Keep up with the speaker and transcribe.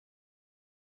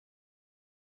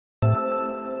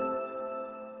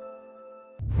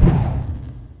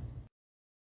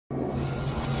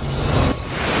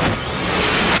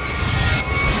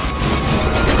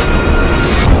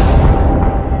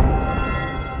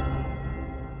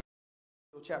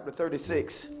Chapter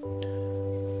 36.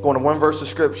 Going to one verse of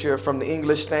scripture from the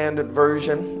English Standard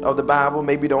Version of the Bible.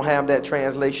 Maybe you don't have that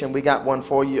translation. We got one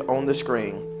for you on the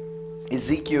screen.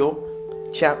 Ezekiel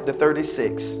chapter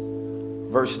 36,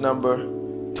 verse number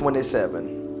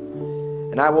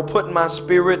 27. And I will put my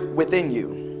spirit within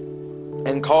you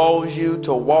and cause you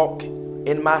to walk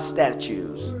in my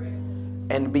statutes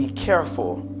and be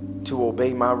careful to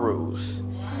obey my rules.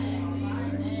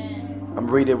 I'm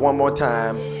reading it one more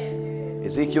time.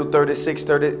 Ezekiel 36,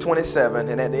 27,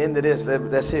 and at the end of this,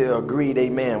 let's hear agreed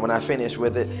amen when I finish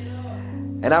with it.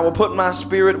 And I will put my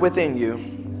spirit within you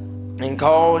and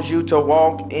cause you to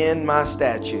walk in my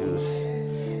statutes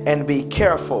and be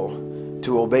careful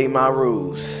to obey my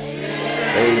rules.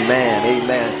 Amen,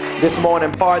 amen. This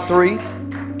morning, part 3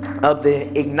 of the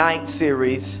Ignite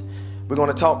series. We're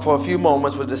going to talk for a few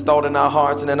moments with this thought in our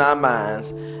hearts and in our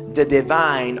minds. The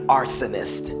divine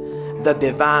arsonist. The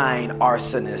divine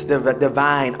arsonist, the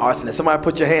divine arsonist. Somebody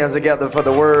put your hands together for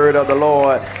the word of the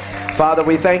Lord. Father,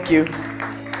 we thank you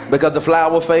because the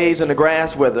flower fades and the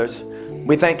grass withers.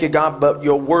 We thank you, God, but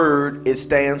your word, it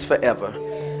stands forever.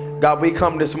 God, we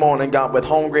come this morning, God, with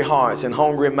hungry hearts and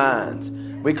hungry minds.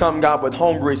 We come, God, with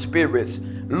hungry spirits,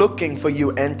 looking for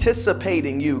you,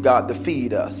 anticipating you, God, to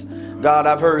feed us. God,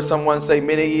 I've heard someone say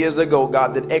many years ago,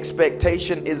 God, that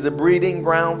expectation is the breeding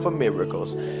ground for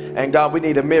miracles. And God, we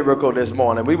need a miracle this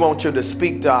morning. We want you to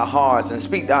speak to our hearts and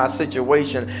speak to our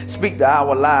situation, speak to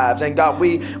our lives. And God,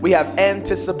 we have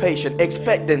anticipation,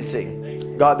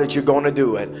 expectancy, God, that you're going to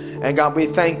do it. And God, we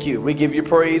thank you. We give you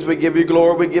praise. We give you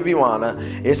glory. We give you honor.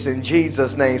 It's in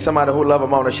Jesus' name. Somebody who love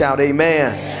him on to shout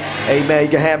amen. Amen.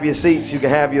 You can have your seats. You can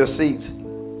have your seats.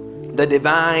 The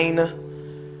divine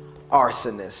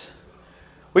arsonist.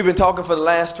 We've been talking for the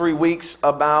last 3 weeks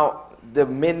about the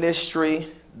ministry,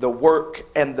 the work,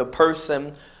 and the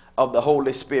person of the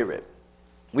Holy Spirit.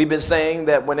 We've been saying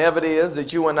that whenever it is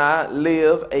that you and I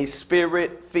live a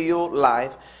spirit-filled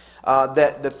life,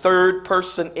 that the third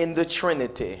person in the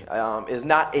Trinity is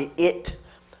not a it.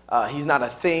 He's not a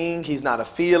thing. He's not a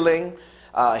feeling.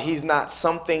 He's not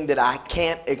something that I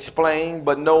can't explain.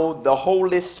 But no, the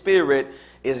Holy Spirit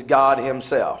is God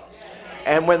himself.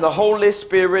 And when the Holy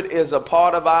Spirit is a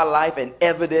part of our life and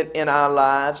evident in our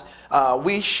lives,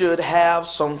 we should have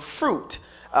some fruit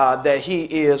that he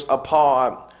is a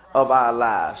part of our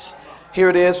lives. Here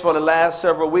it is for the last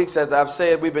several weeks. As I've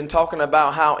said, we've been talking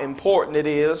about how important it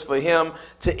is for him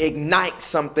to ignite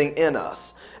something in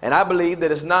us. And I believe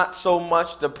that it's not so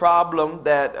much the problem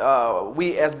that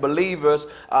we as believers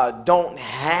don't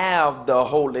have the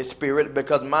Holy Spirit,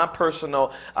 because my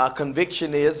personal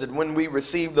conviction is that when we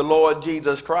receive the Lord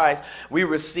Jesus Christ, we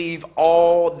receive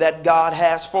all that God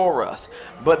has for us.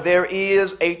 But there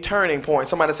is a turning point.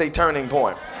 Somebody say turning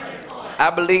point. I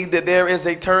believe that there is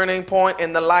a turning point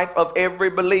in the life of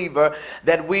every believer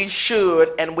that we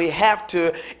should and we have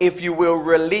to, if you will,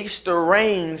 release the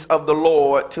reins of the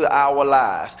Lord to our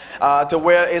lives. To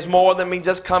where it's more than me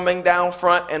just coming down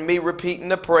front and me repeating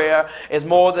the prayer. It's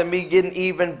more than me getting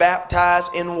even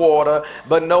baptized in water.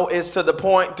 But no, it's to the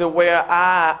point to where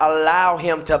I allow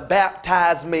him to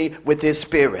baptize me with his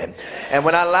spirit. And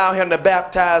when I allow him to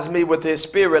baptize me with his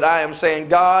spirit, I am saying,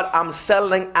 God, I'm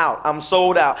selling out. I'm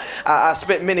sold out. I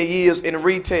spent many years in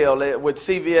retail with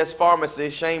CVS Pharmacy,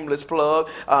 shameless plug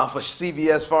for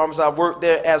CVS Pharmacy. I worked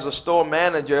there as a store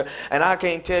manager, and I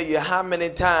can't tell you how many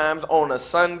times on a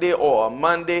Sunday or a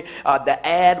Monday, the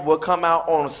ad will come out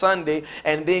on Sunday,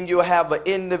 and then you'll have an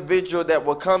individual that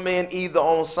will come in either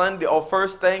on Sunday or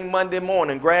first thing Monday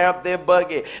morning, grab their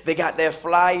buggy. They got their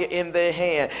flyer in their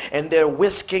hand, and they're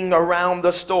whisking around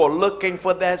the store looking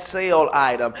for that sale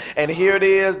item. And here it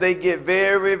is, they get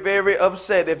very, very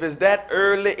upset if it's that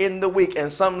early in the week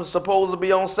and something's supposed to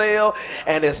be on sale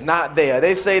and it's not there.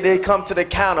 They say they come to the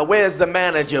counter. Where's the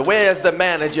manager? Where's the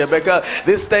manager? Because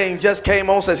this thing just came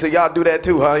on sale. So y'all do that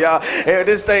too, huh? Y'all,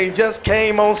 this thing just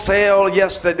came on sale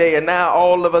yesterday, and now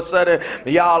all of a sudden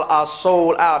y'all are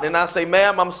sold out. And I say,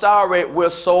 ma'am, I'm sorry,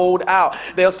 we're sold out.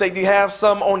 They'll say, do you have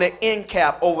some on the end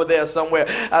cap over there somewhere?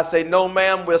 I say, no,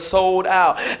 ma'am, we're sold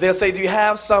out. They'll say, do you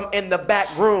have some in the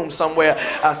back room somewhere?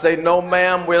 I say, no,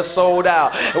 ma'am, we're sold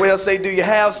out. We'll say, do you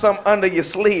have some under your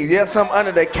sleeve? You have some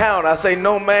under the counter? I say,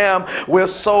 no, ma'am, we're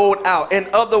sold out. In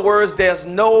other words, there's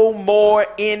no more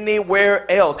anywhere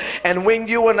else. And when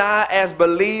you and I as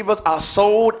believers are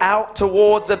sold out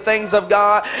towards the things of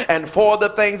God and for the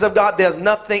things of God, there's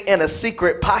nothing in a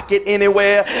secret pocket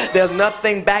anywhere. There's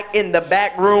nothing back in the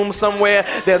back room somewhere.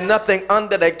 There's nothing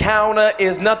under the counter.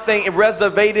 There's nothing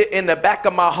reservated in the back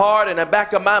of my heart, in the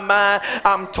back of my mind.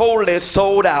 I'm totally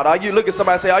sold out. Are you, look at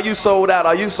somebody, say, are you sold out?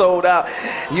 Are you sold out?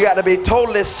 You got to be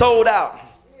totally sold out.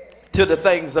 to the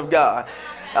things of God.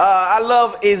 I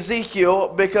love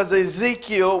Ezekiel because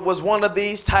Ezekiel was one of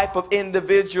these type of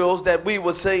individuals that we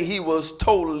would say he was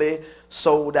totally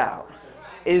sold out.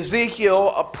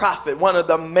 Ezekiel, a prophet, one of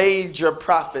the major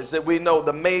prophets that we know,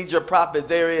 the major prophets.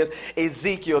 There is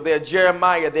Ezekiel, there's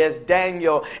Jeremiah, there's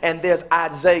Daniel, and there's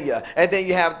Isaiah. And then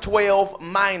you have 12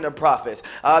 minor prophets.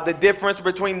 The difference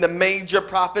between the major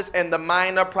prophets and the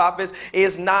minor prophets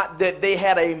is not that they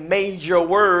had a major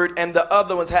word and the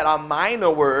other ones had a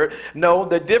minor word. No,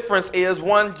 the difference is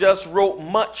one just wrote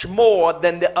much more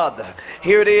than the other.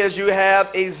 Here it is, you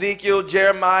have Ezekiel,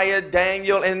 Jeremiah,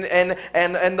 Daniel, and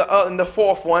the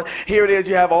fourth one. Here it is,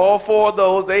 you have all four of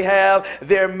those. They have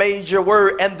their major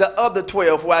word, and the other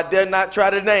 12, who I dare not try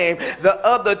to name, the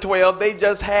other 12, they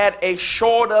just had a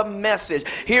shorter message.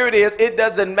 Here it is, it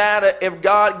doesn't matter if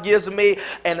God gives me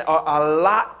a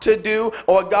lot to do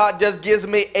or God just gives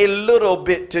me a little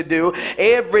bit to do.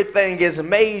 Everything is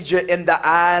major in the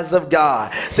eyes of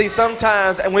God. See,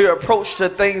 sometimes and we approach the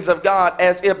things of God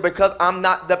as if because I'm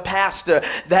not the pastor,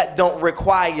 that don't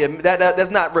require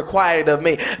that's not required of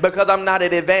me, because I'm not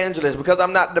an evangelist, because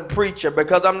I'm not the preacher,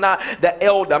 because I'm not the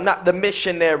elder, I'm not the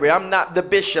missionary, I'm not the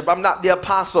bishop, I'm not the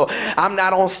apostle, I'm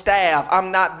not on staff,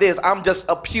 I'm not this, I'm just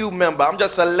a pew member, I'm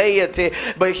just a laity.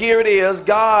 But here it is,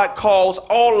 God calls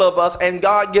all of us and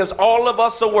God gives all of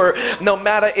us a word, no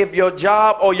matter if your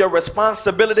job or your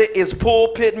responsibility is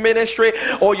pulpit ministry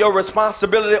or your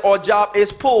responsibility or job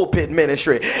is pulpit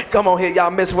ministry. Come on here, y'all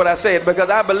miss what I said,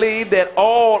 because I believe that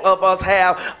all of us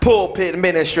have pulpit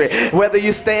ministry. Whether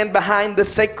you stand behind the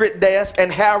sacred desk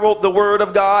and herald the word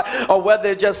of God, or whether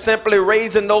it's just simply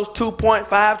raising those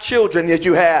 2.5 children that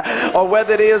you have, or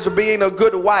whether it is being a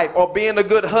good wife or being a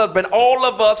good husband, all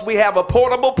of us, we have a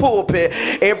portable pulpit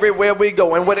everywhere we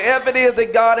go. And whatever it is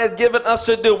that God has given us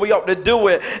to do, we ought to do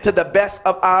it to the best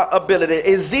of our ability.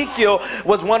 Ezekiel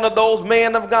was one of those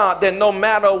men of God that no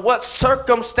matter what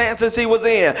circumstances he was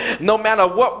in, no matter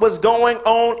what was going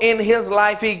on in his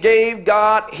life, he gave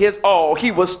God his all.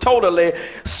 He was totally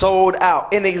sold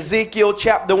out. In Ezekiel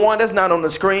chapter 1, that's not on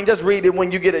the screen, just read it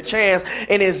when you get a chance.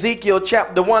 In Ezekiel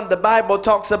chapter 1, the Bible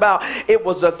talks about it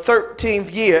was the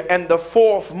 13th year and the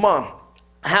 4th month.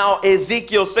 How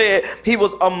Ezekiel said he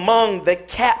was among the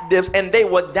captives and they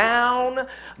were down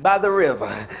by the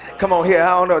river. Come on here,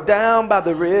 I don't know, down by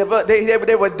the river.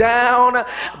 They were down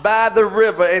by the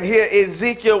river, and here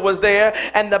Ezekiel was there,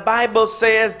 and the Bible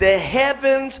says the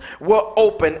heavens were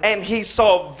open and he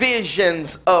saw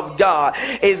visions of God.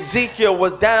 Ezekiel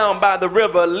was down by the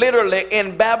river, literally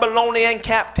in Babylonian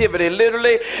captivity,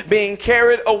 literally being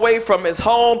carried away from his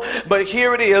home. But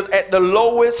here it is at the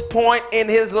lowest point in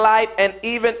his life and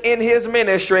even in his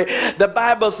ministry, the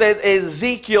Bible says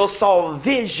Ezekiel saw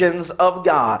visions of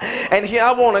God. And here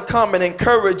I want to come and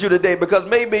encourage you today, because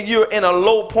maybe you're in a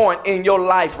low point in your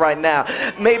life right now.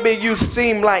 Maybe you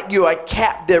seem like you're a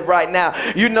captive right now.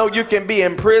 You know you can be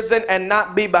in prison and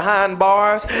not be behind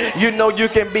bars. You know you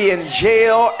can be in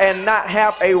jail and not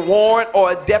have a warrant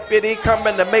or a deputy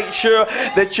coming to make sure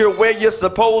that you're where you're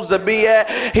supposed to be at.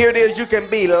 Here it is, you can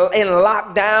be in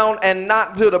lockdown and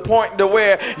not to the point to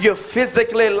where you're physically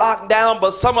locked down,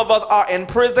 but some of us are in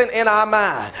prison in our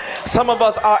mind. Some of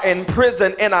us are in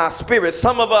prison in our spirit.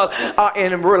 Some of us are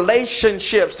in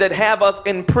relationships that have us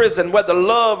in prison, where the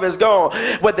love is gone,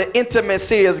 where the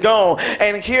intimacy is gone.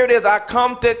 And here it is, I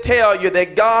come to tell you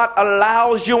that God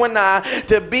allows you and I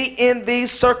to be in these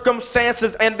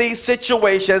circumstances and these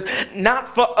situations,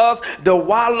 not for us to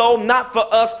wallow, not for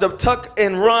us to tuck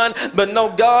and run, but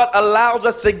no, God allows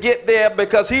us to get there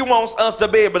because he wants us to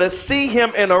be able to see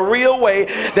him in a real way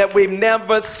that we've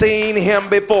never seen him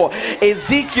before.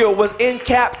 Ezekiel was in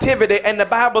captivity, and the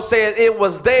Bible says it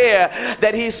was there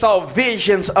that he saw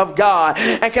visions of God.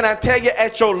 And can I tell you,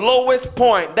 at your lowest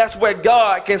point, that's where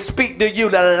God can speak to you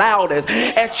the loudest.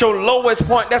 At your lowest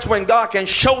point, that's when God can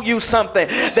show you something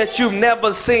that you've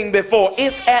never seen before.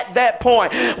 It's at that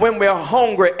point when we're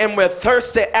hungry and we're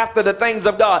thirsty after the things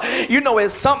of God. You know,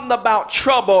 it's something about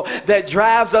trouble that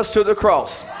drives us to the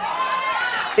cross.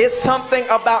 It's something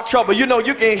about trouble. You know,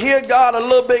 you can hear God a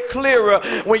little bit clearer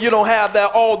when you don't have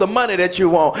all the money that you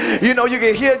want. You know, you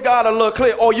can hear God a little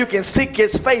clearer, or you can seek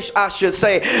his face, I should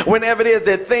say, whenever it is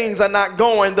that things are not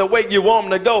going the way you want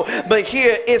them to go. But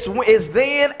here it's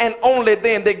then and only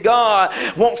then that God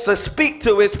wants to speak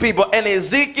to his people. And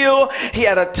Ezekiel, he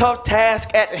had a tough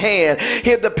task at hand.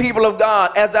 Here the people of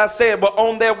God, as I said, were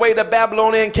on their way to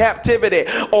Babylonian captivity,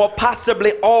 or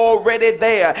possibly already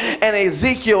there. And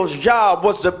Ezekiel's job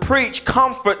was was to preach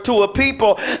comfort to a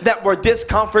people that were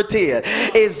discomforted.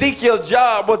 Ezekiel's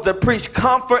job was to preach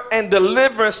comfort and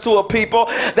deliverance to a people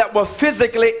that were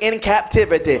physically in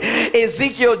captivity.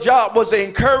 Ezekiel's job was to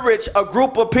encourage a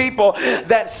group of people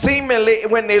that seemingly,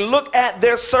 when they look at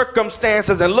their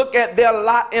circumstances and look at their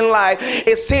lot in life,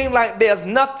 it seems like there's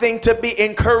nothing to be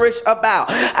encouraged about.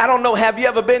 I don't know, have you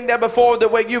ever been there before, the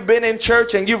way you've been in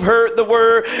church and you've heard the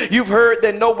word, you've heard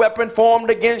that no weapon formed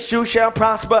against you shall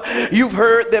prosper, you've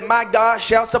heard that my God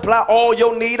shall supply all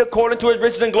your need according to his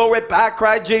riches and glory by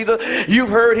Christ Jesus, you've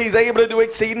heard he's able to do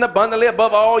exceeding abundantly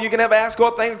above all you can ever ask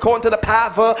or think according to the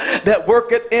power that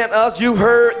worketh in us. You've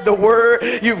heard the word,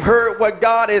 you've heard what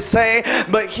God is saying,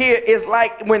 but here it's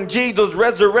like when Jesus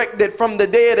resurrected from the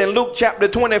dead in Luke chapter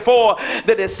 24,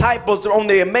 the disciples on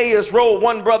the Emmaus road,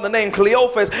 one brother named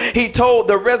Cleophas, he told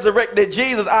the resurrected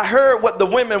Jesus, I heard what the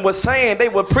women were saying. They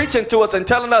were preaching to us and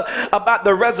telling us about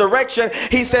the resurrection.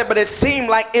 He said, but it seemed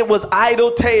like it was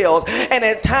idle tales. And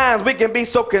at times we can be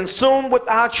so consumed with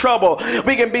our trouble.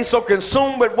 We can be so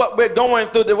consumed with what we're going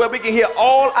through that we can hear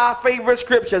all our favorite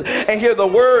scriptures and hear the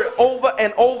word over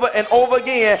and over and over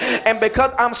again. And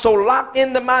because I'm so locked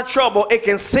into my trouble, it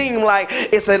can seem like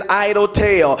it's an idle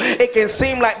tale. It can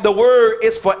seem like the word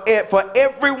is for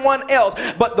everyone else,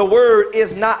 but the word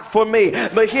is not for me.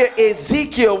 But here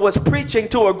Ezekiel was preaching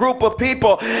to a group of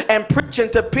people and preaching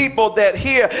to people that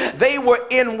here they were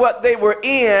in what they were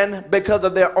in because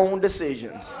of their own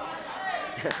decisions.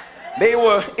 They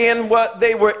were in what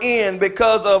they were in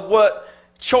because of what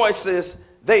choices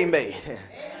they made.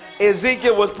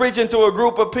 Ezekiel was preaching to a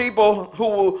group of people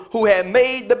who had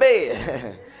made the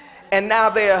bed and now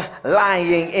they're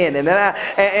lying in it.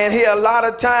 And here a lot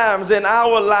of times in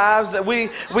our lives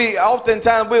we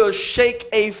oftentimes will shake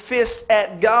a fist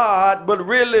at God, but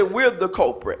really we're the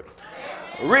culprit.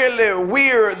 Really,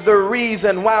 we're the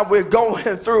reason why we're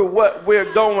going through what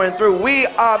we're going through. We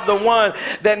are the one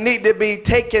that need to be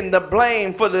taking the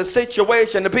blame for the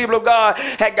situation. The people of God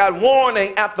had got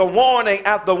warning after warning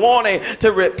after warning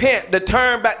to repent, to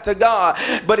turn back to God.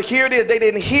 But here it is, they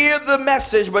didn't hear the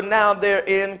message, but now they're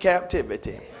in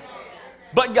captivity.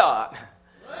 But God,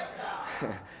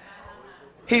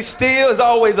 he still is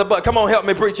always a but. Come on, help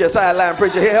me preach here, sideline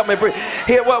preacher. Here, help me preach.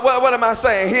 Here, what am I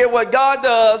saying? Here, what God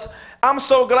does. I'm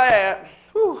so glad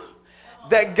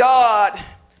that God,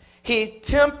 he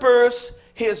tempers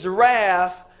his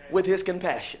wrath with his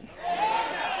compassion.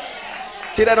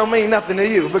 See, that don't mean nothing to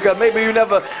you because maybe you've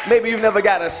never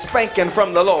got a spanking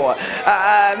from the Lord.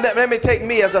 Let me take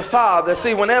me as a father.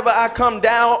 See, whenever I come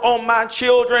down on my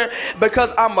children,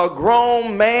 because I'm a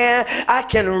grown man, I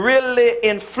can really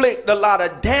inflict a lot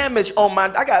of damage on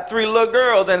I got 3 little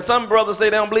girls, and some brothers say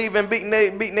they don't believe in beating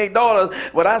their daughters.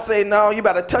 But I say, no, you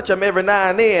better touch them every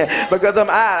now and then because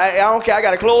I don't care. I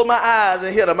got to close my eyes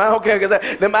and hit them. I don't care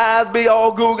because them eyes be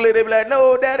all googly. They be like,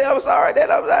 no, Daddy, I'm sorry,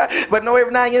 Daddy, I'm sorry. But no,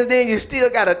 every now and then you still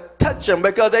got to touch them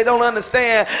because they don't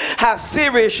understand how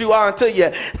serious you are until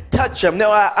you touch them.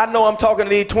 Now, I know I'm talking to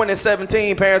these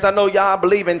 2017 parents. I know y'all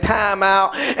believe in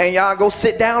timeout and y'all go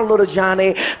sit down, little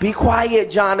Johnny. Be quiet,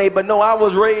 Johnny. But no, I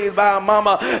was raised by a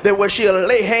mama that where she'll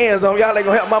lay hands on y'all. Ain't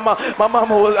gonna help my mama. My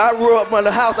mama was. I grew up in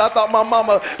the house. I thought my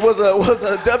mama was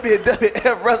a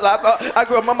WWF wrestler. I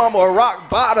grew up. My mama would rock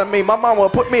bottom me. My mama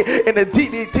would put me in the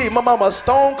DDT. My mama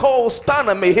stone cold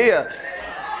stunning me here.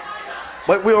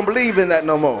 But we don't believe in that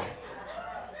no more.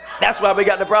 That's why we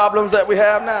got the problems that we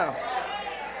have now.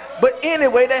 But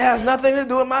anyway, that has nothing to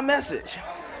do with my message.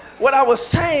 What I was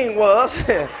saying was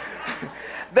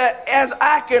that as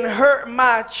I can hurt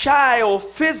my child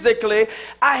physically,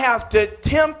 I have to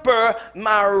temper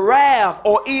my wrath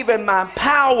or even my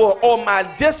power or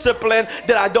my discipline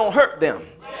that I don't hurt them.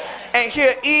 And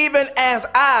here, even as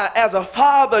I, as a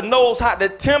father, knows how to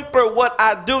temper what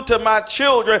I do to my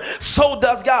children, so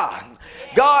does God.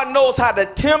 God knows how to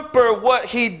temper what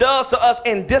he does to us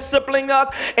in disciplining us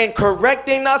and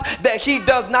correcting us, that he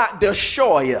does not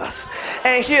destroy us.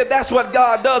 And here, that's what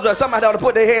God does. Somebody ought to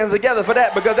put their hands together for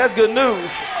that because that's good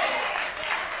news.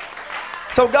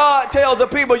 So God tells the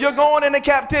people, you're going into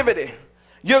captivity.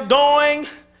 You're going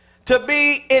to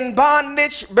be in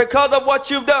bondage because of what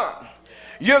you've done.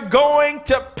 You're going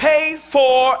to pay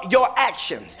for your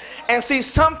actions. And see,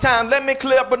 sometimes, let me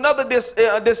clear up another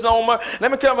misnomer. Let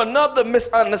me clear up another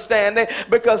misunderstanding.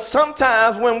 Because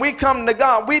sometimes when we come to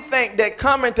God, we think that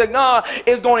coming to God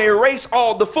is going to erase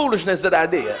all the foolishness that I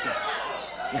did.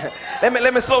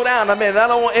 Let me slow down a minute. I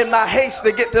don't want, in my haste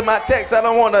to get to my text, I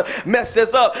don't want to mess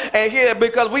this up. And here,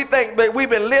 because we think that we've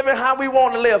been living how we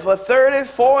want to live for 30,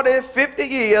 40, 50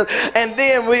 years. And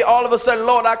then we all of a sudden,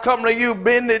 Lord, I come to you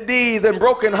bended knees and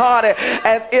broken hearted,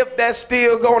 as if that's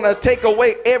still going to take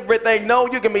away everything.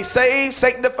 No, you can be saved,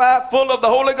 sanctified, full of the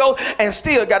Holy Ghost, and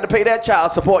still got to pay that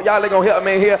child support. Y'all ain't going to help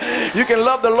me here. You can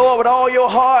love the Lord with all your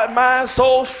heart, mind,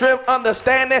 soul, strength,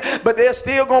 understanding, but there's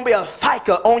still going to be a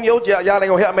FICA on your job. Y'all ain't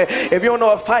going to help me. If you don't know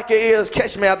what FICA is,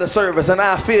 catch me after service and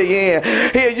I'll fill you in.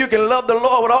 Here, you can love the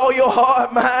Lord with all your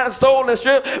heart, mind, soul, and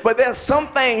strength, but there's some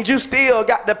things you still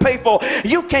got to pay for.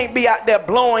 You can't be out there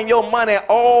blowing your money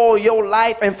all your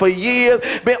life and for years,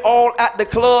 been all at the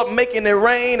club making it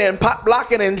rain and pop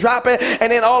blocking and dropping,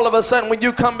 and then all of a sudden when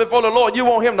you come before the Lord, you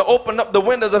want him to open up the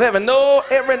windows of heaven. No,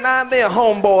 every now and then,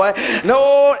 homeboy.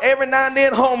 No, every now and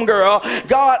then, homegirl.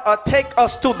 God take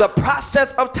us through the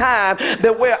process of time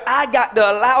that where I got to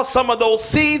allow some of those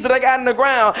seeds that I got in the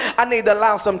ground, I need to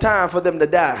allow some time for them to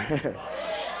die.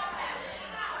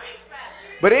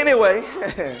 But anyway,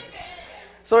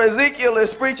 so Ezekiel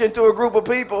is preaching to a group of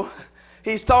people.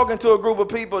 He's talking to a group of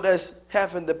people that's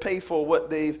having to pay for what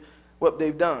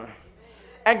they've done.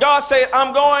 And God said,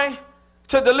 I'm going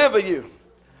to deliver you.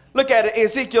 Look at it,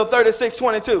 Ezekiel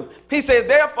 36:22. He says,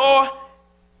 therefore,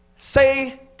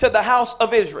 say to the house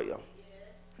of Israel,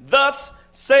 thus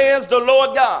says the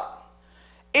Lord God,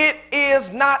 it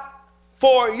is not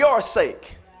for your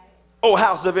sake, O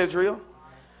house of Israel,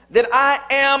 that I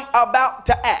am about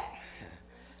to act,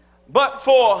 but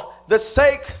for the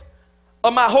sake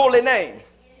of my holy name,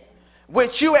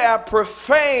 which you have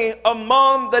profaned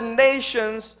among the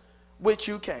nations which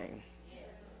you came.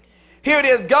 Here it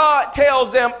is. God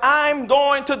tells them, I'm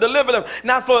going to deliver them.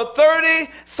 Now for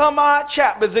 30 some odd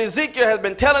chapters, Ezekiel has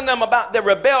been telling them about their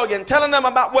rebellion, telling them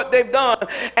about what they've done.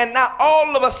 And now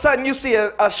all of a sudden you see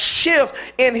a shift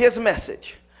in his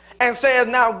message. And says,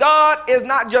 now God is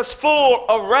not just full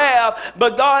of wrath,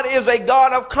 but God is a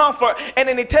God of comfort. And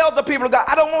then he tells the people of God,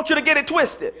 I don't want you to get it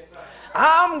twisted.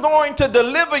 I'm going to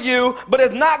deliver you, but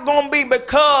it's not going to be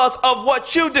because of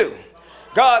what you do.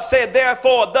 God said,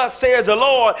 therefore, thus says the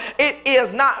Lord, it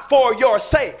is not for your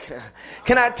sake.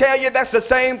 Can I tell you that's the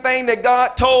same thing that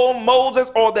God told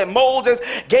Moses, or that Moses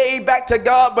gave back to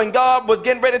God when God was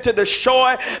getting ready to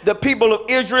destroy the people of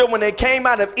Israel when they came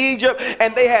out of Egypt,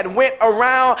 and they had went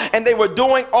around and they were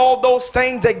doing all those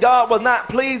things that God was not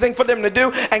pleasing for them to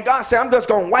do. And God said, I'm just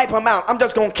going to wipe them out. I'm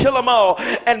just going to kill them all.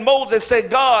 And Moses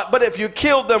said, God, but if you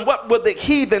kill them, what will the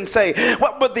heathen say?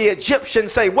 What will the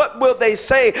Egyptians say? What will they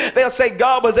say? They'll say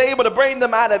God was able to bring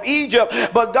them out of Egypt,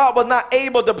 but God was not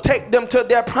able to take them to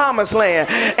their promised land.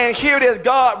 And here it is,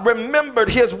 God remembered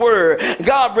his word.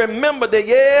 God remembered that,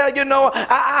 yeah, you know,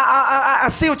 I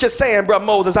see what you're saying, bro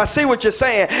Moses. I see what you're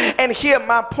saying. And here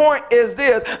my point is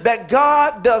this, that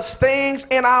God does things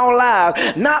in our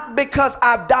lives, not because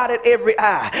I've dotted every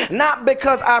I, not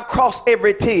because I've crossed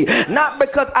every T, not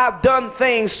because I've done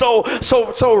things so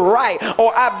right,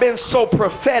 or I've been so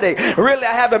prophetic. Really,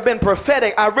 I haven't been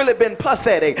prophetic. I've really been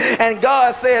pathetic. And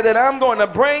God said that I'm going to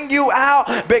bring you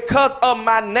out because of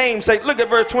my namesake. Look at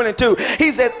verse 22.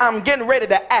 He says, I'm getting ready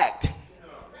to act.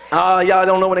 Y'all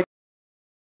don't know when it.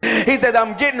 He said,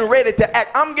 I'm getting ready to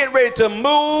act. I'm getting ready to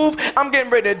move. I'm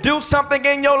getting ready to do something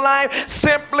in your life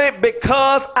simply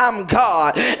because I'm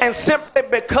God, and simply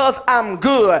because I'm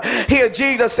good. Here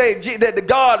Jesus said that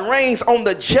God reigns on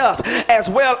the just as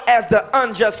well as the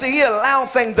unjust. See, he allows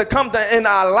things to come in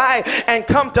our life and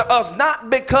come to us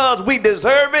not because we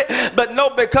deserve it, but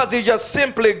no, because he's just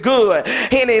simply good.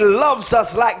 And he loves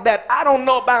us like that. I don't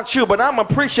know about you, but I'm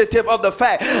appreciative of the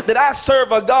fact that I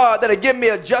serve a God that'll give me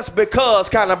a just because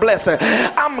kind of blessing.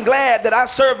 I'm glad that I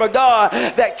serve a God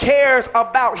that cares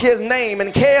about his name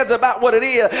and cares about what it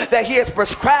is that he has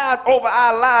prescribed over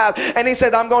our lives. And he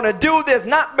said, I'm going to do this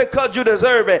not because you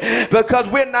deserve it, because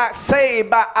we're not saved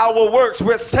by our works.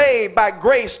 We're saved by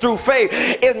grace through faith.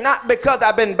 It's not because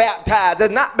I've been baptized.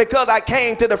 It's not because I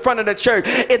came to the front of the church.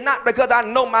 It's not because I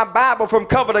know my Bible from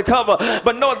cover to cover,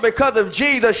 but no, it's because of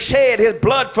Jesus shed his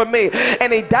blood for me,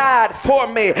 and he died for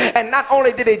me. And not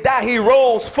only did he die, he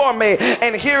rose for me.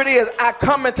 And here it is, I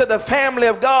come into the family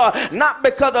of God not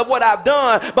because of what I've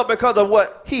done, but because of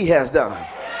what he has done.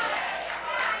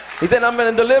 He said, I'm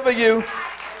going to deliver you,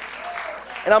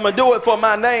 and I'm going to do it for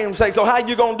my name's sake. So how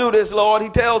you going to do this, Lord? He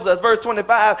tells us, verse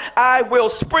 25, I will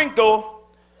sprinkle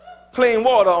clean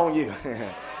water on you.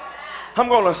 I'm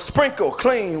going to sprinkle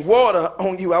clean water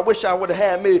on you. I wish I would have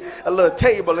had me a little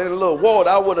table and a little water.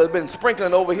 I would have been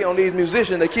sprinkling over here on these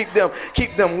musicians to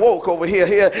keep them woke over here.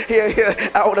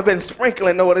 I would have been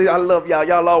sprinkling over there. I love y'all.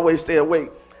 Y'all always stay awake.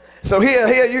 So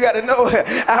here you got to know,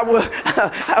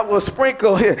 I will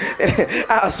sprinkle here.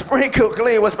 I'll sprinkle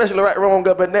clean, especially right wrong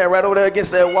up in there, right over there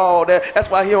against that wall there. That's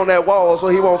why he on that wall, so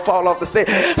he won't fall off the stage.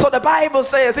 So the Bible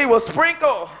says he will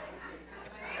sprinkle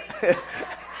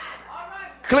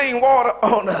clean water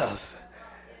on us.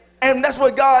 And that's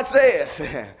what God says.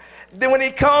 Then when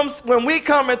we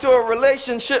come into a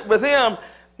relationship with him,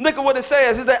 look at what it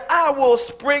says. It says, I will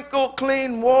sprinkle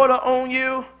clean water on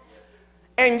you,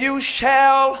 and you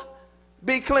shall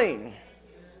be clean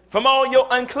from all your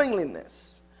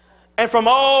uncleanliness, and from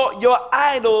all your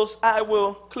idols I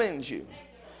will cleanse you.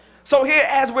 So here,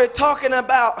 as we're talking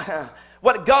about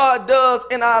what God does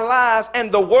in our lives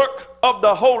and the work of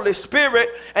the Holy Spirit,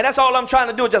 and that's all I'm trying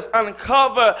to do, just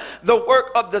uncover the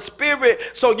work of the Spirit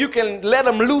so you can let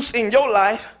him loose in your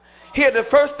life. Here, the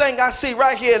first thing I see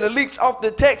right here, and it leaps off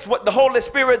the text, what the Holy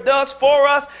Spirit does for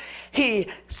us, he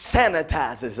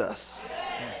sanitizes us.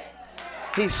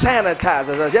 He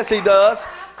sanitizes us. Yes, he does.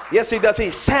 Yes, he does. He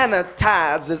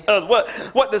sanitizes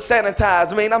us. What does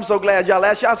sanitize mean? I'm so glad y'all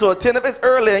asked. Y'all so attentive. It's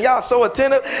early and y'all so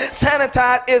attentive.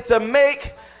 Sanitize is to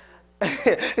make,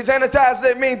 sanitize,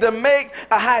 it means to make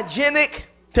a hygienic,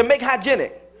 to make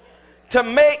hygienic, to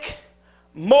make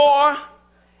more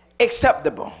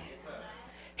acceptable.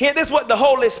 Here, this is what the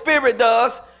Holy Spirit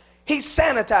does. He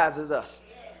sanitizes us.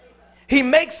 He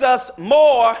makes us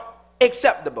more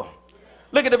acceptable.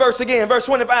 Look at the verse again, verse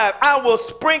 25. I will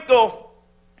sprinkle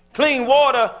clean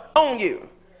water on you,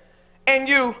 and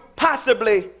you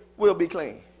possibly will be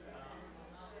clean.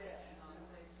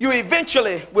 You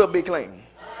eventually will be clean.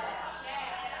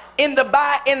 In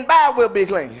by will be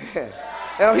clean.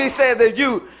 Now he says that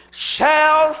you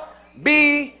shall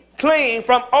be clean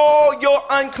from all your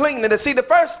uncleanness. See, the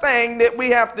first thing that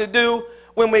we have to do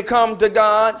when we come to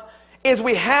God is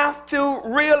we have to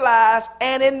realize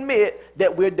and admit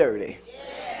that we're dirty.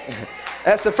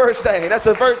 That's the first thing. That's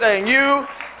the first thing. You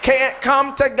can't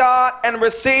come to God and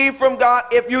receive from God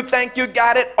if you think you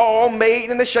got it all made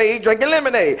in the shade drinking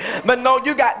lemonade. But no,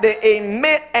 you got to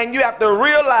admit and you have to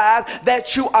realize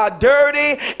that you are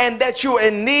dirty and that you're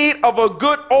in need of a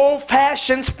good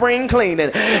old-fashioned spring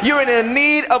cleaning. You're in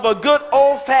need of a good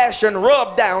old-fashioned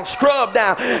rub down, scrub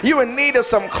down. You're in need of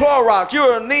some Clorox.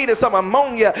 You're in need of some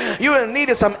ammonia. You're in need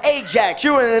of some Ajax.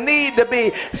 You're in need to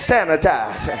be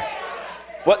sanitized.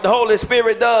 What the Holy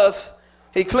Spirit does,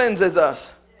 he cleanses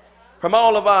us from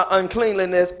all of our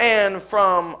uncleanliness and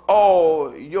from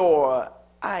all your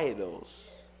idols.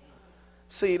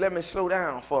 See, let me slow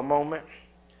down for a moment,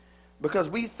 because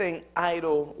we think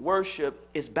idol worship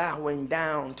is bowing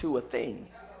down to a thing.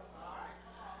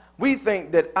 We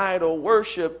think that idol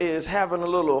worship is having a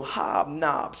little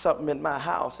hobnob, something in my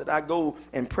house that I go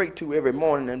and pray to every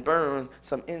morning and burn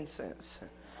some incense.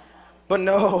 But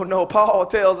no, Paul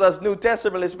tells us, New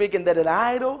Testamentally speaking, that an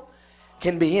idol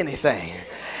can be anything.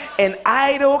 An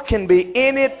idol can be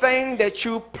anything that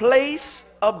you place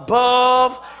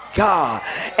above God.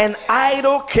 An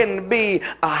idol can be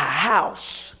a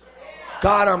house.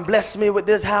 God blessed me with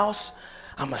this house.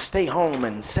 I'm going to stay home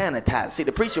and sanitize. See,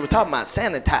 the preacher was talking about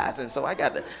sanitizing, so I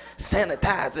got to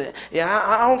sanitize it. Yeah,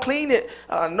 I don't clean it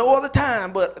no other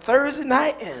time but Thursday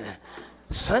night and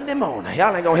Sunday morning.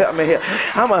 Y'all ain't going to help me here.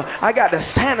 I got to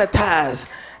sanitize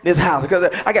this house because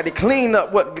I got to clean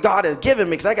up what God has given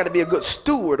me, because I got to be a good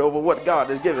steward over what God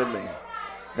has given me.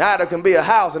 An idol can be a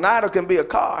house, an idol can be a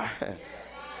car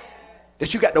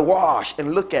that you got to wash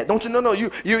and look at. Don't you know?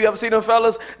 You ever see them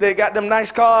fellas? They got them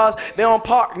nice cars. They don't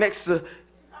park next to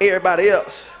everybody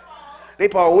else. They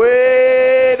park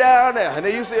way down there. And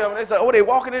then you see them, they say, oh, they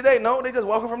walking today? No, they just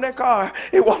walking from their car.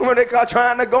 They walking from their car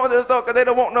trying to go into the store because they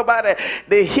don't want nobody.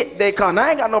 They hit their car. Now, I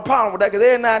ain't got no problem with that, because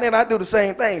every now and then I do the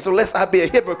same thing. So lest I be a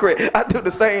hypocrite, I do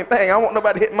the same thing. I want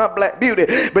nobody to hit my black beauty.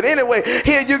 But anyway,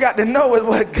 here you got to know is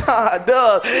what God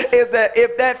does is that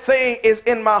if that thing is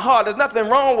in my heart, there's nothing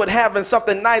wrong with having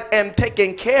something nice and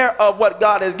taking care of what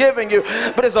God is giving you.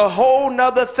 But it's a whole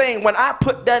nother thing when I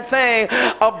put that thing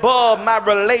above my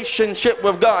relationship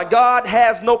with God. God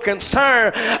has no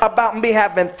concern about me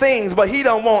having things, but he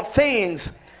don't want things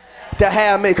to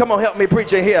have me. Come on, help me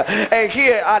preach in here. And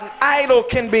here, an idol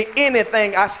can be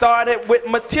anything. I started with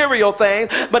material things,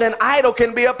 but an idol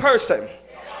can be a person.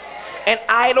 An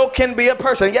idol can be a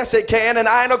person. Yes, it can. An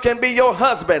idol can be your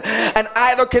husband. An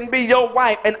idol can be your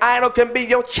wife. An idol can be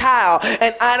your child.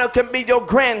 An idol can be your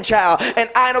grandchild. An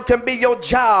idol can be your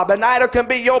job. An idol can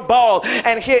be your boss.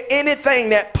 And here, anything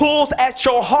that pulls at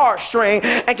your heartstring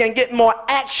and can get more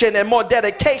action and more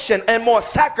dedication and more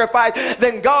sacrifice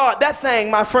than God, that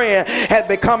thing, my friend, has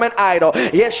become an idol.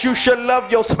 Yes, you should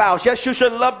love your spouse. Yes, you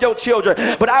should love your children.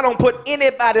 But I don't put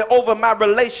anybody over my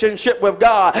relationship with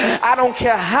God. I don't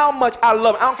care how much I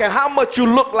love. I don't care how much you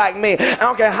look like me. I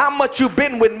don't care how much you've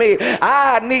been with me.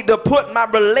 I need to put my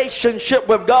relationship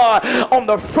with God on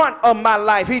the front of my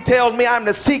life. He tells me I'm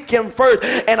to seek him first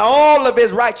and all of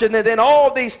his righteousness, and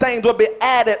all these things will be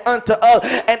added unto us.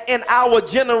 And in our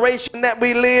generation that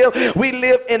we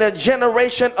live in a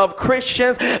generation of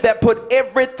Christians that put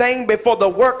everything before the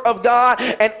work of God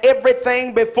and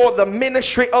everything before the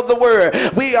ministry of the word.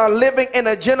 We are living in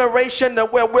a generation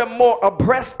where we're more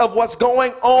abreast of what's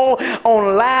going on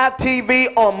live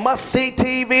TV, on must-see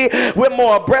TV. We're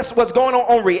more abreast of what's going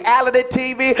on reality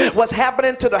TV, what's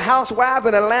happening to the housewives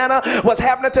in Atlanta, what's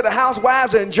happening to the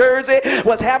housewives in Jersey,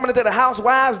 what's happening to the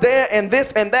housewives there, and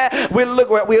this and that. We're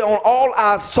on all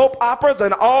our soap operas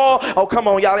and all, oh come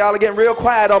on y'all are getting real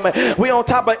quiet on me. We're on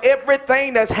top of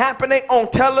everything that's happening on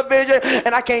television,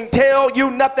 and I can't tell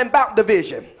you nothing about the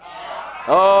vision.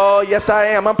 Oh, yes, I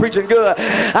am. I'm preaching good.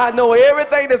 I know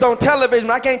everything that's on television.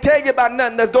 I can't tell you about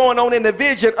nothing that's going on in the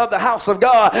vision of the house of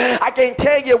God. I can't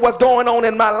tell you what's going on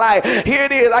in my life. Here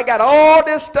it is. I got all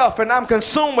this stuff, and I'm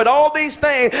consumed with all these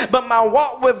things, but my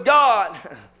walk with God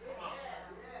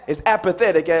is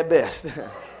apathetic at best.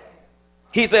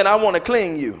 He said, I want to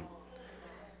clean you.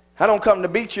 I don't come to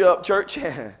beat you up, church.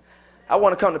 I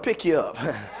want to come to pick you up.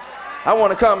 I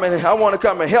want to come and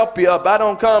help you up. I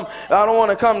don't want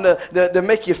to come to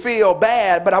make you feel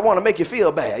bad, but I want to make you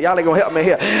feel bad. Y'all ain't gonna help me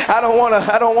here. I don't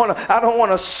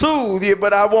want to soothe you,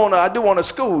 but I do want to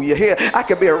school you here. I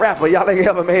could be a rapper. Y'all ain't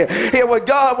helping me here. Here, what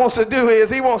God wants to do is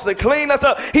he wants to clean us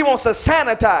up. He wants to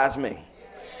sanitize me.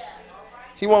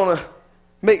 He wants to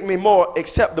make me more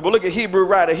acceptable. Look at Hebrew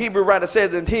writer. Hebrew writer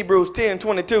says in Hebrews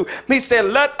 10:22, he said,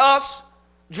 let us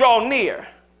draw near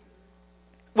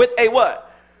with a what?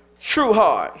 True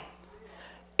heart,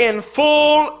 in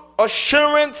full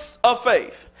assurance of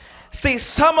faith. See,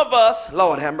 some of us,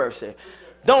 Lord have mercy,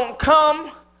 don't come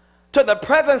to the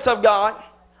presence of God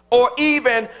or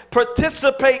even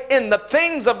participate in the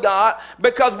things of God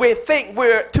because we think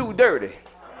we're too dirty.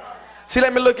 See,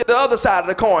 let me look at the other side of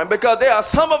the coin, because there are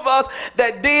some of us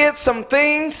that did some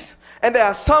things, and there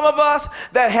are some of us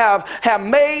that have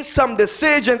made some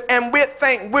decisions, and we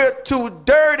think we're too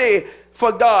dirty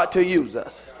for God to use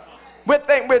us. We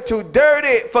think we're too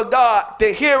dirty for God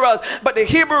to hear us. But the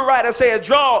Hebrew writer says,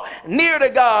 draw near to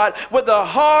God with a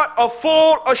heart of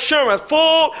full assurance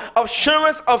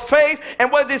of faith.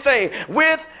 And what does he say?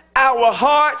 With our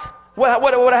hearts,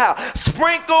 how?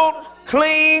 Sprinkled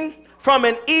clean from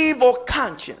an evil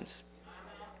conscience,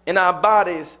 and our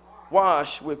bodies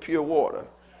washed with pure water.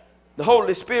 The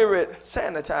Holy Spirit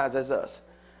sanitizes us.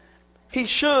 He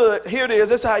should, here it is,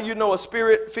 this is how you know a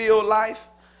spirit-filled life.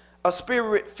 A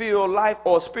spirit-filled life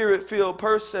or a spirit-filled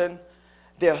person,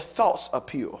 their thoughts are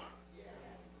pure.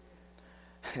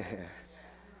 It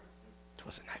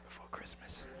was the night before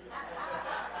Christmas.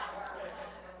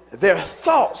 Their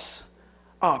thoughts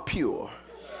are pure.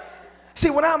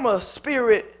 See, when I'm a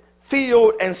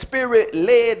spirit-filled and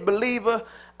spirit-led believer,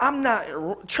 I'm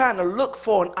not trying to look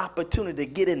for an opportunity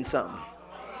to get in something.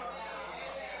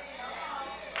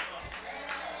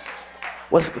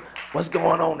 What's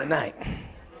going on tonight?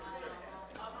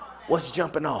 What's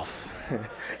jumping off?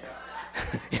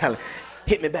 Y'all,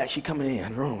 hit me back. She coming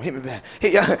in the room. Hit me back.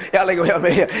 Hey, y'all ain't gonna help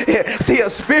me here. Yeah. See, a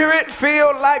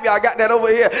spirit-filled life. Y'all got that over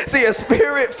here. See, a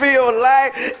spirit-filled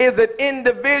life is an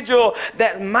individual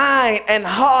that mind and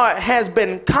heart has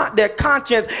been, their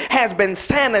conscience has been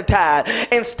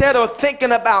sanitized. Instead of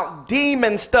thinking about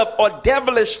demon stuff or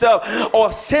devilish stuff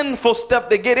or sinful stuff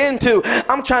to get into,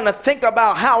 I'm trying to think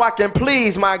about how I can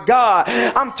please my God.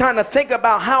 I'm trying to think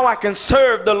about how I can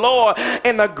serve the Lord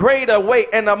in a greater way,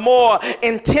 in a more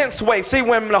intense way. See,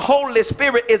 when the Holy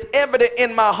Spirit is evident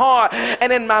in my heart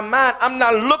and in my mind, I'm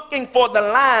not looking for the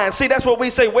line. See, that's what we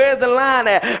say. Where's the line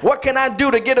at? What can I do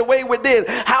to get away with this?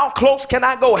 How close can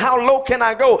I go? How low can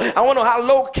I go? I want to know how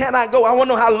low can I go. I want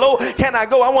to know how low can I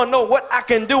go. I want to know what I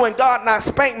can do, and God not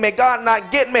spank me, God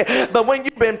not get me. But when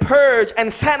you've been purged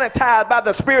and sanitized by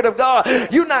the Spirit of God,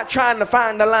 you're not trying to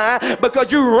find the line,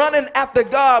 because you're running after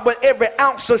God with every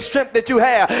ounce of strength that you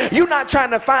have. You're not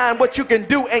trying to find what you can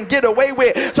do and get away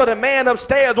with so the man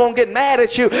upstairs won't get mad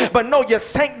at you. But no, you're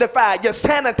sanctified, you're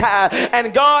sanitized,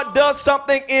 and God does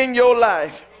something in your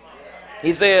life.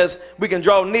 He says we can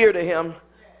draw near to him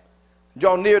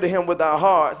with our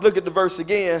hearts. Look at the verse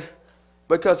again,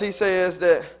 because he says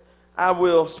that I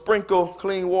will sprinkle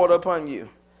clean water upon you,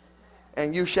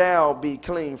 and you shall be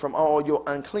clean from all your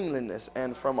uncleanliness,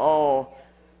 and from all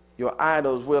your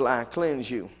idols will I cleanse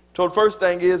you. So the first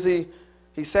thing is he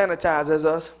sanitizes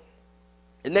us.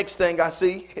 The next thing I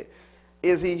see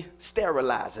is he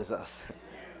sterilizes us.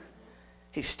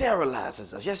 He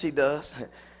sterilizes us. Yes, he does.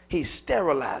 He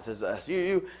sterilizes us.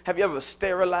 Have you ever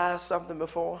sterilized something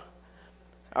before?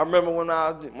 I remember when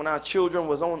our children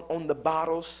was on the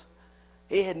bottles.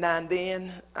 Every now and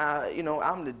then,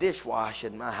 I'm the dishwasher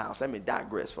in my house. Let me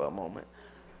digress for a moment.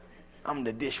 I'm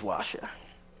the dishwasher.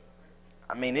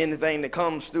 I mean, anything that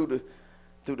comes through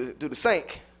the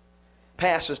sink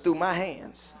passes through my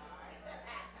hands.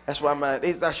 That's why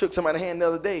I shook somebody's hand the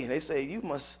other day, and they say,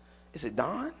 is it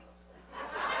Don?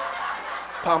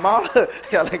 Palmolive?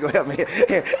 Y'all ain't gonna help me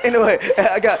here. Anyway,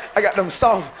 I got them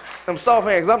soft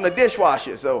hands. I'm the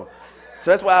dishwasher, so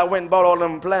that's why I went and bought all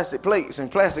them plastic plates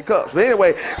and plastic cups. But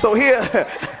anyway, so here,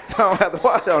 so I don't have to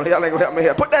wash on it. Y'all ain't gonna help me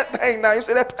here. Put that thing down. You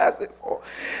see that plastic?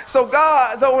 So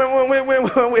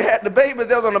when we had the babies,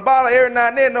 they was on the bottle every now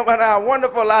and then. No matter how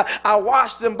wonderful, I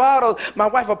washed them bottles. My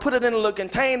wife would put it in a little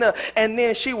container, and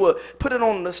then she would put it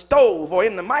on the stove or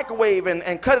in the microwave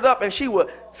and cut it up, and she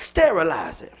would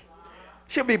sterilize it.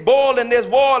 She'll be boiling this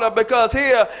water because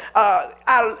here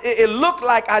it looked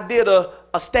like I did a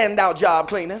standout job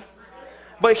cleaning.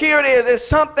 But here it is. It's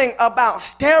something about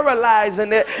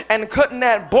sterilizing it and putting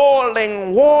that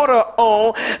boiling water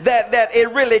on that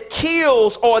it really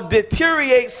kills or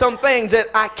deteriorates some things that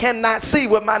I cannot see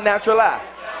with my natural eye.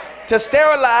 To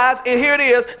sterilize, and here it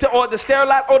is, to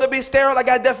sterilize or to be sterile, I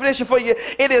got a definition for you.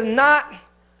 It is not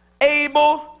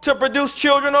able to produce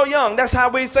children or young. That's how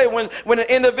we say when an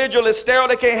individual is sterile,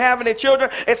 they can't have any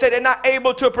children. It said they're not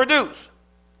able to produce.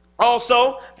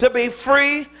 Also, to be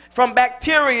free from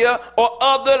bacteria or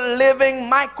other living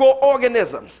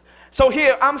microorganisms. So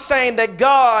here I'm saying that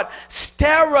God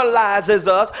sterilizes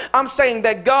us. I'm saying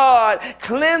that God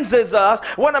cleanses us.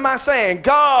 What am I saying?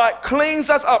 God cleans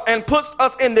us up and puts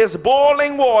us in this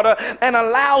boiling water and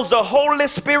allows the Holy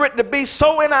Spirit to be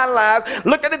so in our lives.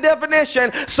 Look at the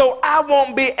definition. So I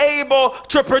won't be able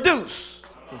to produce.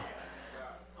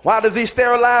 Why does he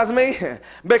sterilize me?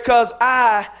 Because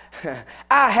I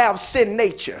have sin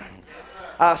nature.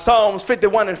 Psalms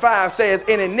 51:5 says,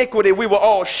 in iniquity we were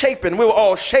all shapen. We were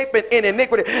all shapen in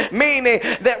iniquity, meaning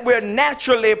that we're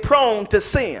naturally prone to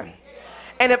sin.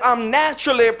 And if I'm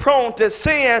naturally prone to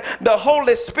sin, the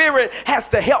Holy Spirit has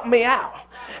to help me out.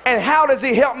 And how does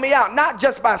he help me out? Not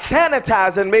just by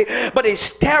sanitizing me, but he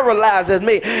sterilizes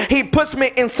me. He puts me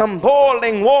in some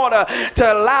boiling water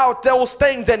to allow those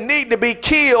things that need to be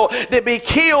killed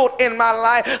in my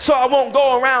life, so I won't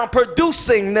go around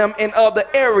producing them in other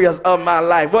areas of my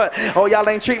life. But oh, y'all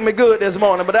ain't treating me good this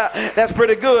morning, but that's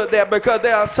pretty good there, because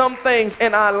there are some things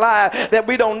in our life that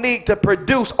we don't need to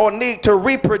produce or need to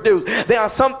reproduce. There are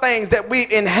some things that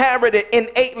we inherited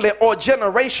innately or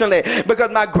generationally,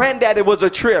 because my granddaddy was a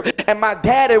trip and my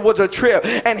daddy was a trip,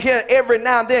 and here every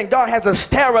now and then God has a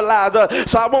sterilizer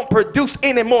so I won't produce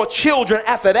any more children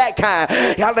after that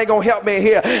kind. Y'all ain't gonna help me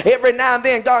here. Every now and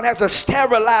then God has to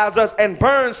sterilize us and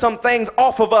burn some things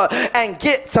off of us and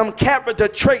get some character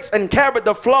traits and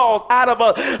character flaws out of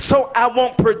us, so I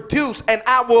won't produce and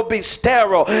I will be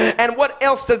sterile. And what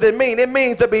else does it mean? It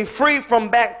means to be free from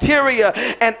bacteria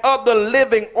and other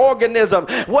living organisms.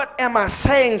 What am I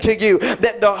saying to you?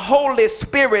 That the Holy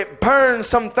Spirit burns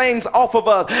some things off of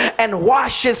us and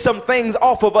washes some things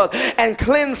off of us and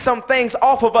cleanse some things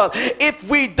off of us. If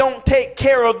we don't take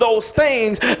care of those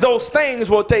things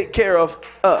will take care of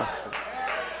us.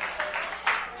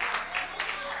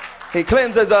 He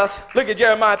cleanses us. Look at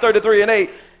Jeremiah 33:8.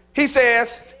 He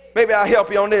says, maybe I'll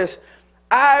help you on this.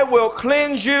 I will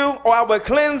cleanse you, or I will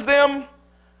cleanse them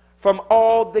from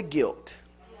all the guilt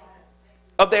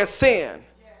of their sin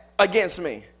against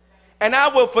me. And I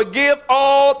will forgive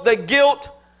all the guilt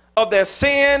of their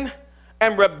sin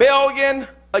and rebellion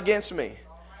against me.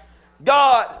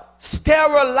 God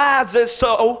sterilizes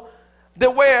so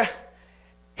that where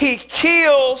he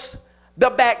kills the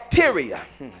bacteria.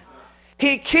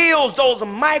 He kills those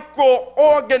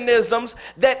microorganisms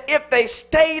that if they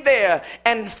stay there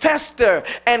and fester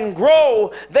and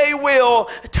grow, they will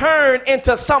turn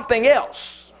into something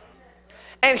else.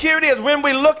 And here it is, when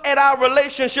we look at our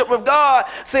relationship with God,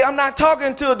 see, I'm not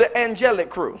talking to the angelic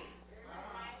crew.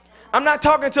 I'm not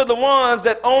talking to the ones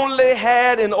that only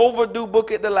had an overdue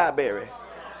book at the library.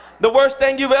 The worst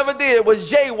thing you've ever did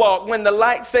was jaywalk when the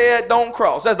light said don't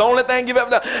cross. That's the only thing you've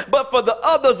ever done. But for the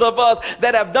others of us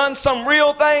that have done some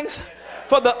real things,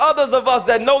 For the others of us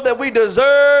that know that we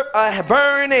deserve a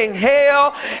burning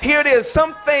hell, here it is.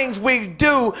 Some things we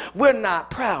do we're not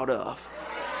proud of.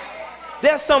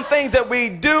 There's some things that we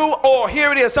do, or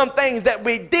here it is, some things that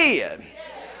we did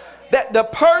that the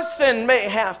person may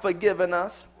have forgiven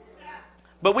us,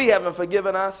 but we haven't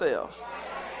forgiven ourselves.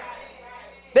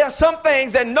 There's some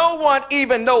things that no one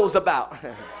even knows about,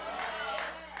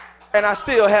 and I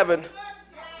still haven't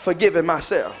forgiven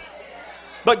myself.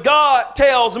 But God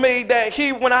tells me that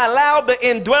when I allow the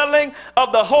indwelling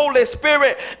of the Holy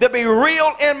Spirit to be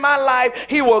real in my life,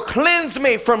 he will cleanse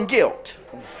me from guilt.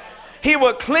 He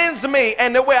will cleanse me,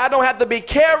 and the way I don't have to be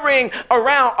carrying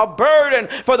around a burden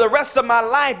for the rest of my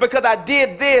life because I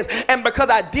did this and because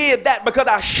I did that, because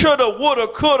I shoulda, woulda,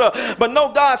 coulda. But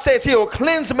no, God says he will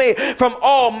cleanse me from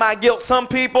all my guilt. Some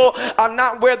people are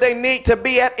not where they need to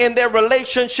be at in their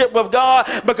relationship with God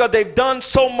because they've done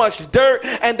so much dirt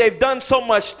and they've done so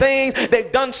much things.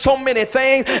 They've done so many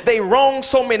things. They wronged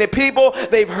so many people.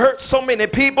 They've hurt so many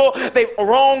people. They've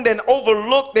wronged and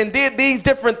overlooked and did these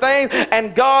different things.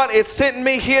 And God is sent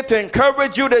me here to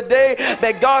encourage you today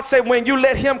that God said when you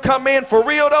let him come in for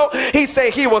real though, he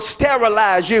said he will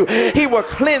sterilize you, he will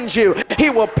cleanse you, he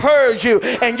will purge you,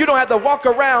 and you don't have to walk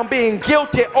around being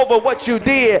guilty over what you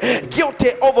did,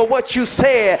 guilty over what you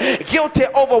said, guilty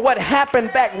over what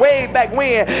happened way back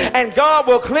when, and God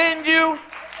will cleanse you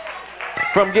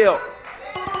from guilt.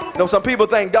 You know, some people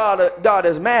think God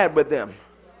is mad with them.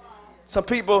 Some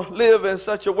people live in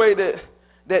such a way that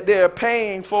they're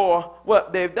paying for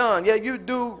what they've done. Yeah, you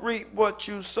do reap what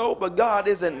you sow, but God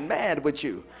isn't mad with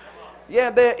you. Yeah,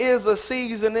 there is a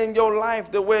season in your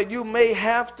life to where you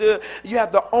have to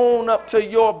own up to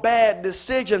your bad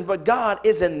decisions, but God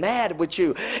isn't mad with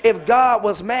you. If God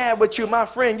was mad with you, my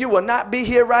friend, you will not be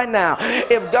here right now.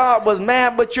 If God was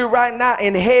mad with you right now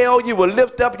in hell, you will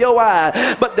lift up your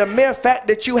eyes. But the mere fact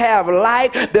that you have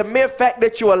life, the mere fact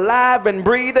that you're alive and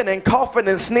breathing and coughing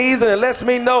and sneezing, it lets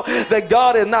me know that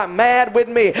God is not mad with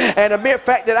me. And the mere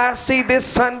fact that I see this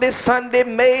Sunday,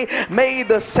 May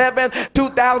the 7th,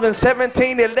 2017,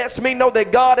 it lets me know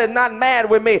that God is not mad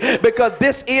with me, because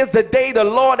this is the day the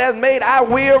Lord has made. I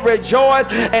will rejoice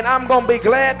and I'm going to be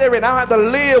glad there, and I don't have to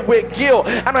live with guilt.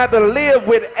 I don't have to live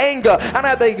with anger. I don't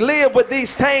have to live with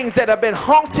these things that have been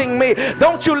haunting me.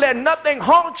 Don't you let nothing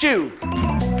haunt you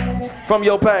from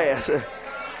your past.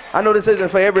 I know this isn't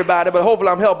for everybody, but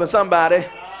hopefully I'm helping somebody.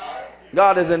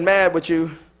 God isn't mad with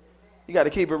you. You got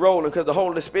to keep it rolling, because the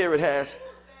Holy Spirit has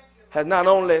not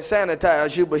only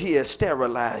sanitized you, but he has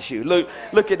sterilized you.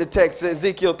 Look at the text,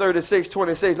 Ezekiel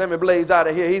 36:26. Let me blaze out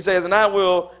of here. He says, and I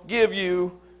will give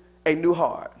you a new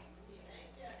heart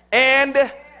and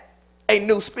a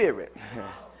new spirit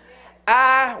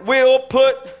I will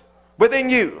put within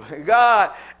you.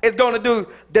 God is going to do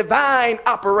divine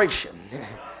operation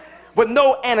with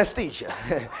no anesthesia.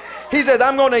 He says,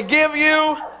 I'm going to give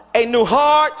you a new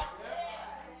heart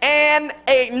and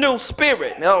a new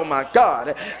spirit. Oh my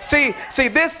God. See,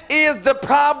 this is the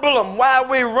problem why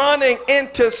we're running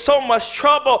into so much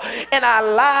trouble in our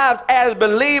lives as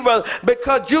believers,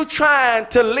 because you're trying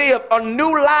to live a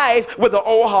new life with an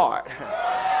old heart.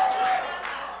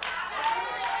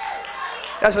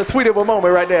 That's a tweetable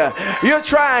moment right there. You're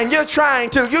trying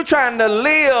to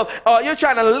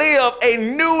live a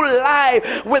new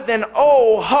life with an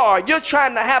old heart. You're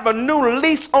trying to have a new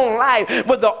lease on life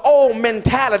with the old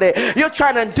mentality. You're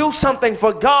trying to do something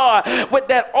for God with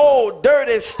that old,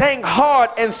 dirty, stank heart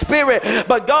and spirit.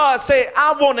 But God said,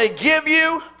 I want to give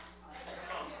you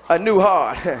a new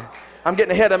heart. I'm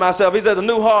getting ahead of myself. He says, a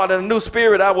new heart and a new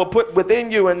spirit I will put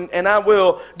within you, and I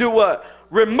will do what?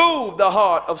 Remove the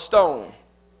heart of stone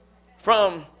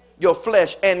from your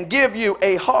flesh and give you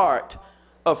a heart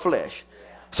of flesh.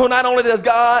 So not only does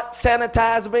God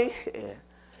sanitize me,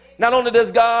 not only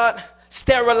does God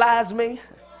sterilize me,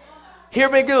 hear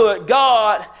me good,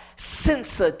 God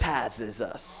sensitizes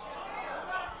us.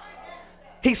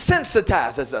 He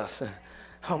sensitizes us.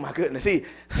 Oh my goodness, he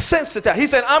sensitizes. He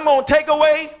said, I'm going to take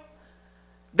away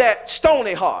that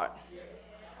stony heart.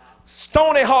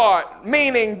 Stony heart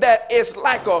meaning that it's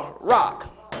like a rock.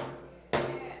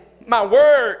 My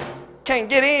word can't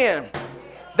get in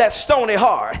that stony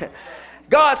heart.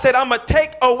 God said, I'm going to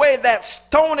take away that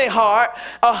stony heart,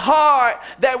 a heart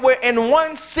that we're in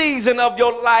one season of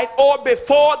your life or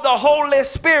before the Holy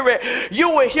Spirit,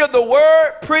 you will hear the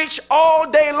word preached all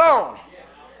day long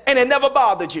and it never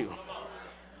bothered you.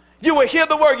 You will hear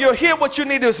the word, you'll hear what you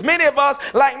need to do. Many of us,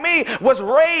 like me, was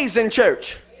raised in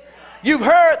church. You've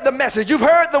heard the message, you've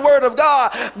heard the word of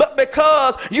God, but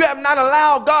because you have not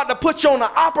allowed God to put you on the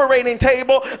operating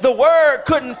table, the word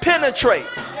couldn't penetrate.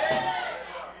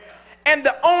 And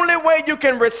the only way you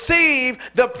can receive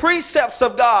the precepts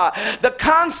of God, the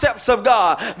concepts of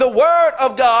God, the word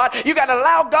of God, you got to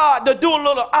allow God to do a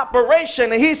little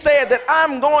operation. And he said that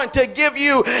I'm going to give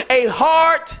you a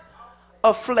heart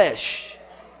of flesh,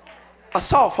 a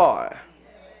soft heart,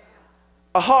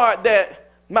 a heart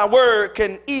that my word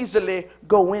can easily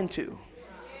go into.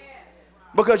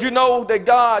 Because you know that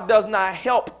God does not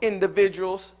help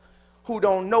individuals who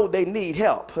don't know they need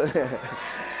help.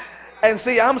 And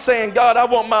see, I'm saying, God, I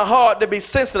want my heart to be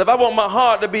sensitive. I want my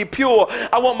heart to be pure.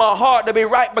 I want my heart to be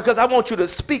right because I want you to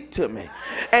speak to me.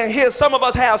 And here, some of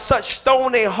us have such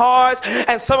stony hearts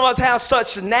and some of us have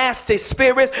such nasty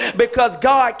spirits because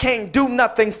God can't do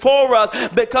nothing for us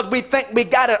because we think we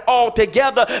got it all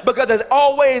together because it's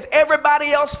always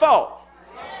everybody else's fault.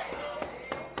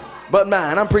 But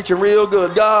mine, I'm preaching real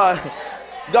good. God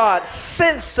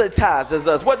sensitizes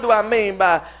us. What do I mean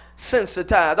by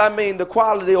sensitized? I mean the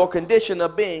quality or condition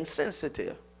of being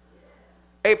sensitive.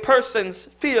 A person's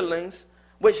feelings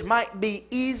which might be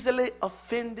easily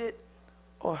offended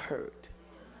or hurt.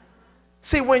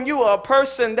 See, when you are a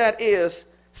person that is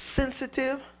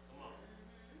sensitive,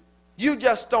 you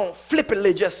just don't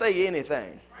flippantly just say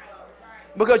anything.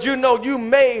 Because you know you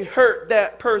may hurt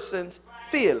that person's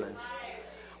feelings.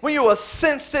 When you're a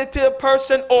sensitive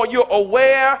person or you're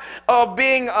aware of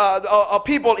being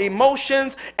people's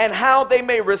emotions and how they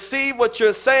may receive what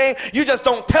you're saying, you just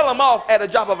don't tell them off at a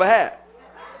drop of a hat.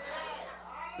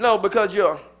 No, because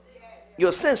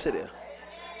you're sensitive.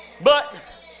 But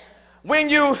when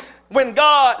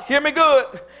God, hear me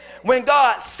good, when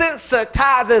God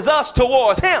sensitizes us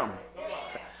towards him,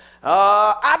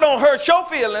 I don't hurt your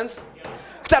feelings.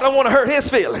 I don't want to hurt his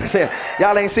feelings.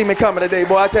 Y'all ain't see me coming today,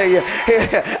 boy. I tell you,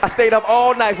 I stayed up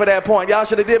all night for that point. Y'all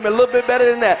should have did me a little bit better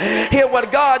than that. Hear what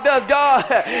God does. God,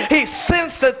 he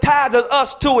sensitizes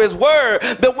us to his word.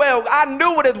 I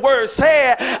knew what his word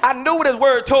said. I knew what his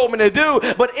word told me to do,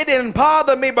 but it didn't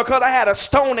bother me because I had a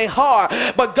stony heart.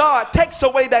 But God takes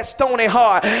away that stony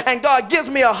heart, and God gives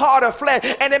me a heart of flesh,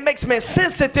 and it makes me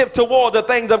sensitive toward the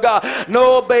things of God.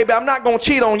 No, baby, I'm not going to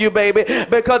cheat on you, baby,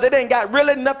 because it ain't got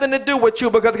really nothing to do with you.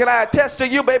 Because can I attest to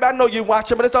you, baby? I know you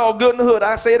watching, but it's all good in the hood.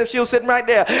 I said if she was sitting right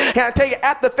there. Can I tell you,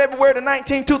 after February the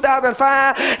 19th,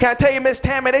 2005, can I tell you, Miss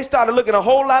Tammy, they started looking a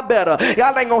whole lot better.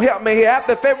 Y'all ain't gonna help me here.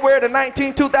 After February the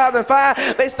 19th,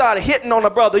 2005, they started hitting on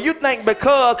a brother. You think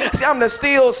because, see, I'm the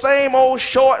still same old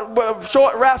short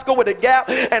rascal with a gap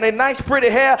and a nice pretty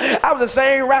hair. I was the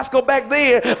same rascal back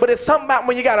then, but it's something about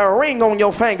when you got a ring on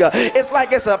your finger. It's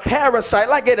like it's a parasite,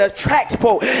 like it attracts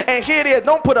folk. And here it is.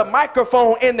 Don't put a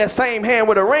microphone in the same hand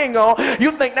with a ring on.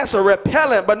 You think that's a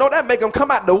repellent, but no, that make them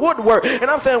come out the woodwork.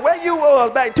 And I'm saying, where you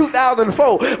was back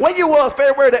 2004? Where you was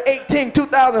February the 18th,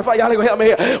 2005? Y'all ain't gonna help me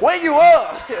here. Where you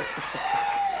was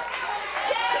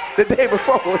the day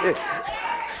before?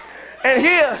 And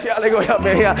here, y'all ain't gonna help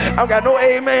me here. I don't got no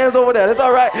amens over there. It's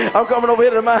all right. I'm coming over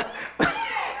here to my.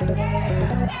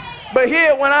 But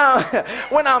here, when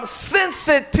I'm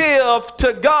sensitive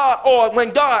to God, or when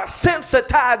God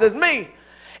sensitizes me,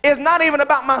 it's not even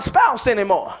about my spouse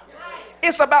anymore.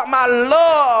 It's about my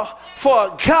love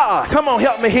for God. Come on,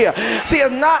 help me here. See,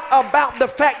 it's not about the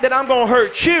fact that I'm going to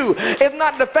hurt you. It's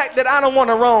not the fact that I don't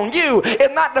want to wrong you.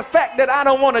 It's not the fact that I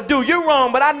don't want to do you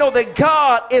wrong, but I know that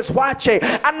God is watching.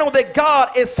 I know that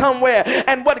God is somewhere.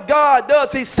 And what God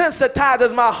does, he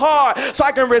sensitizes my heart so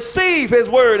I can receive his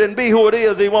word and be who it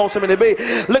is he wants me to be.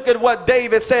 Look at what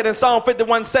David said in Psalm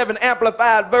 51:7,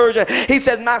 Amplified Version. He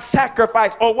said, my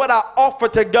sacrifice, or what I offer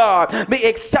to God, be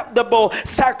acceptable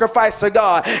sacrifice to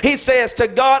God. He says to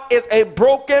God is a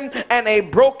broken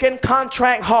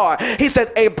contrite heart. He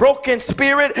said a broken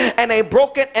spirit and a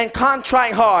broken and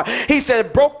contrite heart. He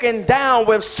said broken down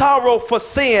with sorrow for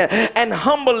sin and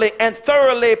humbly and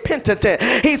thoroughly penitent.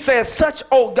 He says such,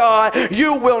 oh God,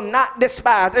 you will not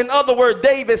despise. In other words,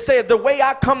 David said the way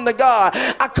I come to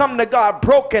God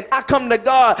broken. I come to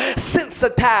God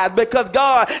sensitized because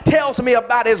God tells me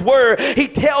about his word. He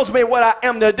tells me what I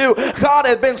am to do. God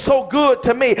has been so good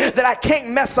to me that I can't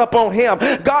mess up on him.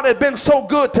 God has been so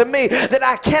good to me that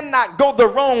I cannot go the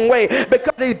wrong way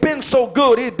because he's been so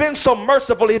good. He's been so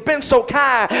merciful. He's been so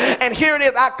kind. And here it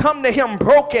is. I come to him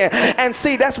broken. And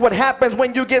see, that's what happens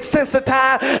when you get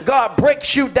sensitized. God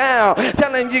breaks you down,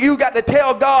 telling you got to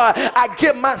tell God, I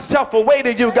give myself away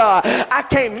to you, God. I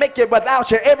can't make it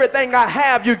without you. Everything I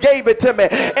have, you gave it to me.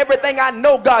 Everything I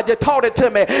know, God, you taught it to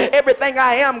me. Everything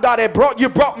I am, God, you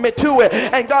brought me to it.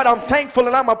 And God, I'm thankful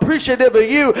and I'm appreciative of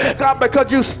you, God,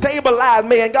 because you stabilized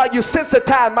me. And God, God, you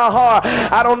sensitize my heart.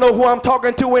 I don't know who I'm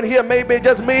talking to in here, maybe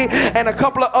just me and a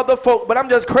couple of other folk, but I'm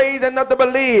just crazy enough to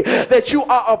believe that you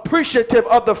are appreciative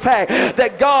of the fact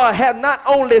that God has not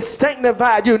only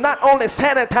sanctified you, not only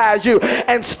sanitized you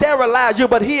and sterilized you,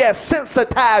 but he has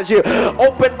sensitized you.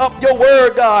 Open up your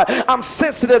word, God. I'm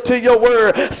sensitive to your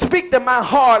word. Speak to my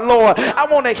heart, Lord. I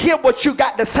want to hear what you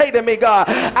got to say to me, God.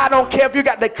 I don't care if you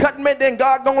got to cut me, then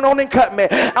God going on and cut me.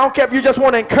 I don't care if you just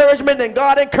want encouragement, then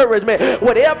God encourage me.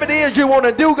 Whatever it is you want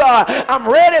to do, God, I'm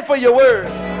ready for your word.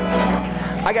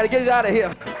 I got to get it out of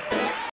here.